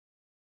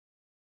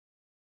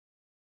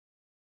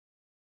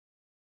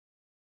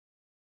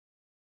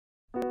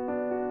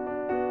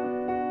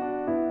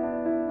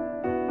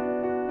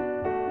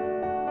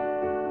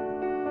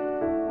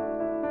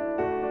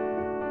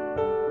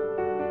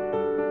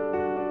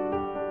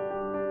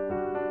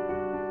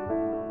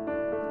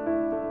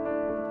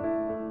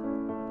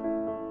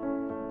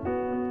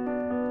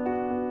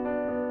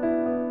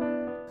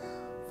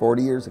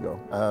40 years ago.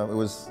 It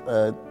was,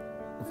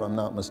 if I'm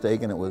not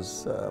mistaken, it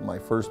was my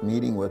first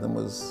meeting with him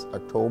was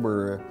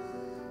October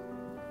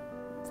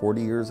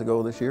 40 years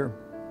ago this year.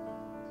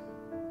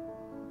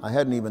 I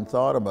hadn't even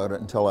thought about it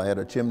until I had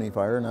a chimney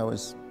fire and I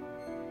was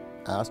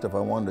asked if I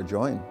wanted to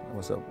join. It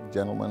was a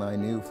gentleman I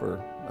knew for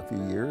a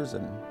few years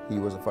and he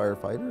was a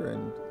firefighter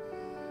and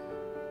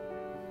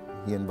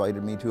he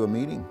invited me to a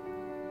meeting.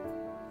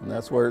 And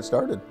that's where it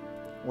started.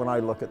 When I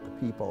look at the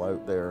people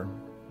out there,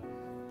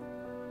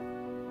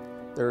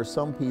 there are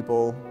some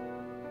people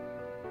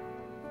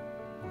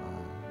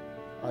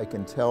I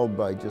can tell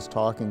by just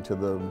talking to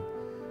them,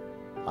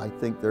 I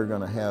think they're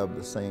going to have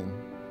the same,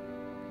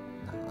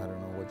 I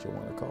don't know what you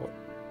want to call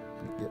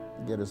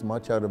it, get as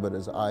much out of it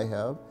as I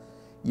have.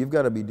 You've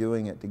got to be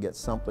doing it to get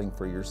something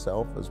for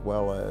yourself as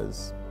well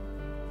as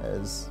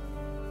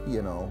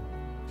you know,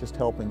 just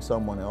helping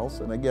someone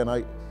else. And again,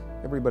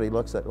 everybody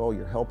looks at, oh,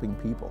 you're helping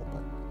people,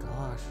 but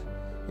gosh,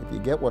 if you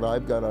get what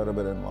I've got out of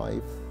it in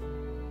life.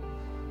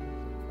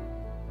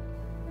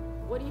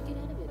 What do you get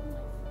out of it in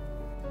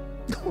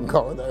life? Don't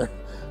go there.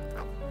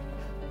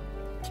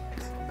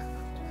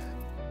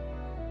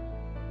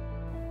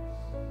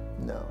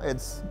 No,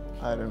 it's,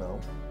 I don't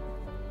know.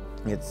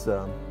 It's,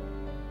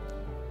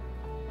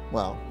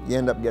 well, you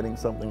end up getting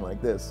something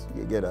like this.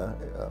 You get a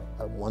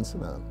once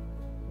in a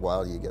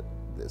while, you get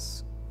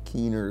this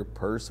keener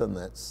person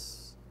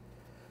that's,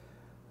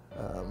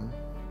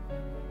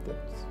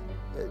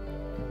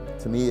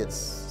 to me, it's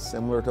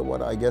similar to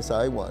what I guess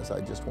I was.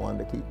 I just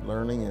wanted to keep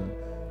learning, and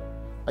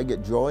I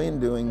get joy in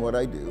doing what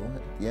I do.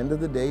 At the end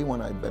of the day,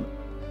 when I've been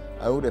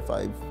out, if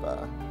I've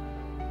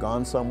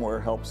gone somewhere,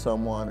 helped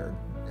someone, or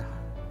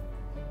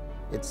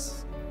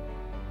it's,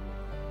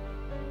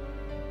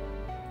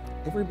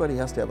 everybody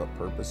has to have a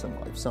purpose in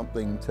life,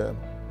 something to,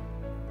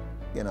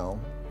 you know,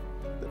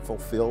 that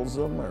fulfills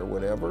them or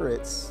whatever.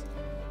 It's,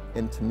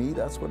 and to me,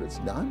 that's what it's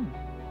done.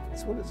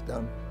 That's what it's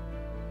done.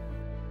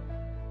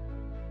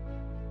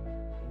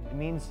 It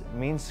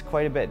means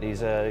quite a bit.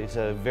 He's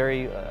a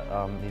very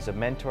he's a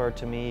mentor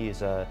to me.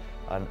 He's a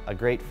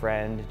great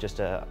friend. Just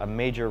a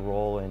major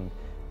role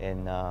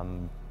in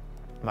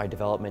my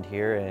development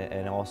here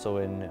and also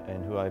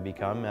in who I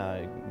become.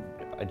 I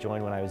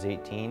joined when I was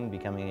 18,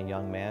 becoming a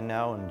young man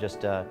now, and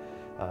just a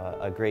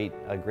great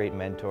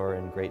mentor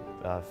and great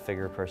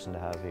figure person to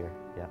have here.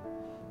 Yeah.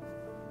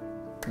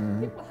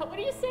 Mm-hmm. What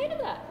do you say to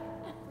that?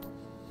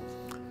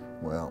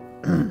 Well,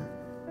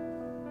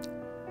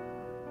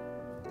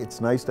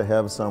 it's nice to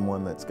have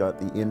someone that's got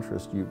the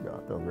interest you've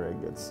got, though, Greg.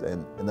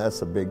 And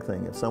that's a big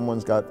thing. If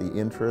someone's got the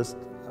interest,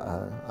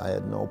 I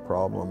had no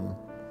problem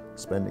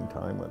spending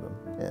time with them.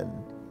 And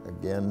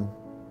again,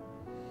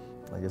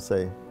 like I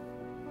say,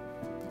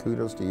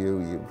 kudos to you.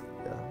 You've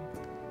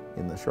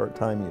in the short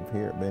time you've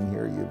been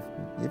here,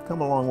 you've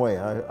come a long way.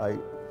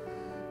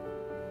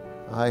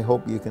 I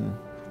hope you can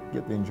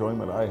get the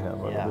enjoyment I have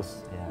out of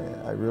this.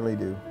 Yeah. I really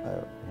do.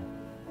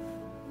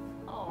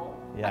 Oh,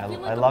 yeah,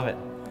 I love it.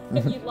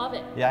 You love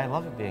it. Yeah, I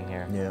love it being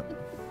here. Yeah.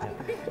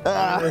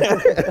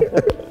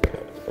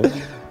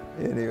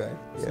 Anyway.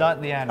 It's not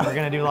the end. We're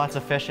going to do lots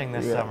of fishing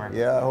this summer.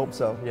 Yeah, I hope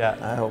so. Yeah.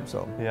 I hope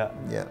so. Yeah.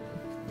 Yeah.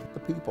 The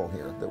people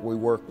here that we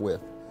work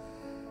with,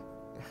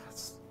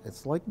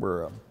 it's like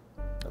we're a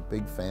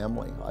big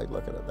family. I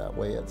look at it that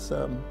way. It's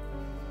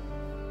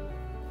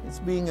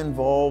being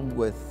involved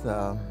with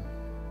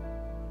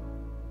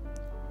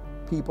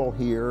people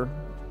here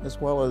as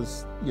well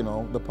as, you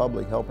know, the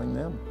public, helping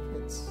them.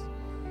 It's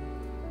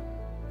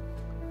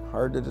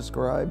hard to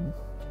describe,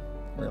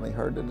 really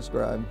hard to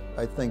describe.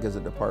 I think as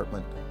a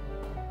department,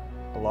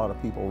 a lot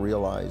of people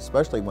realize,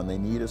 especially when they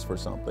need us for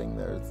something,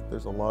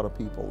 there's a lot of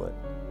people that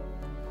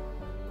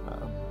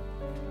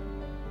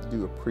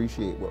do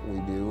appreciate what we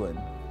do,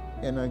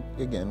 and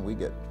again, we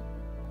get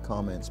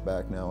comments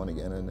back now and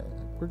again, and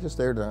we're just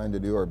there trying to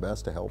do our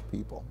best to help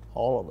people,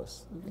 all of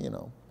us, you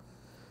know.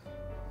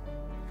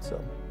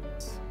 So,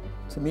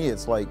 to me,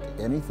 it's like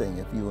anything.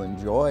 If you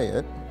enjoy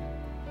it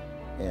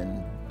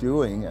and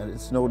doing it,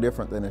 it's no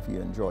different than if you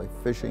enjoy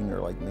fishing or,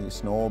 like me,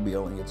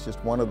 snowmobiling. It's just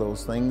one of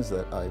those things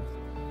that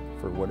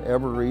for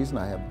whatever reason,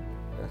 I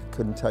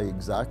couldn't tell you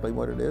exactly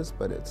what it is,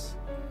 but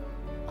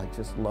I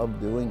just love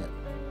doing it.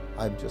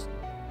 I've just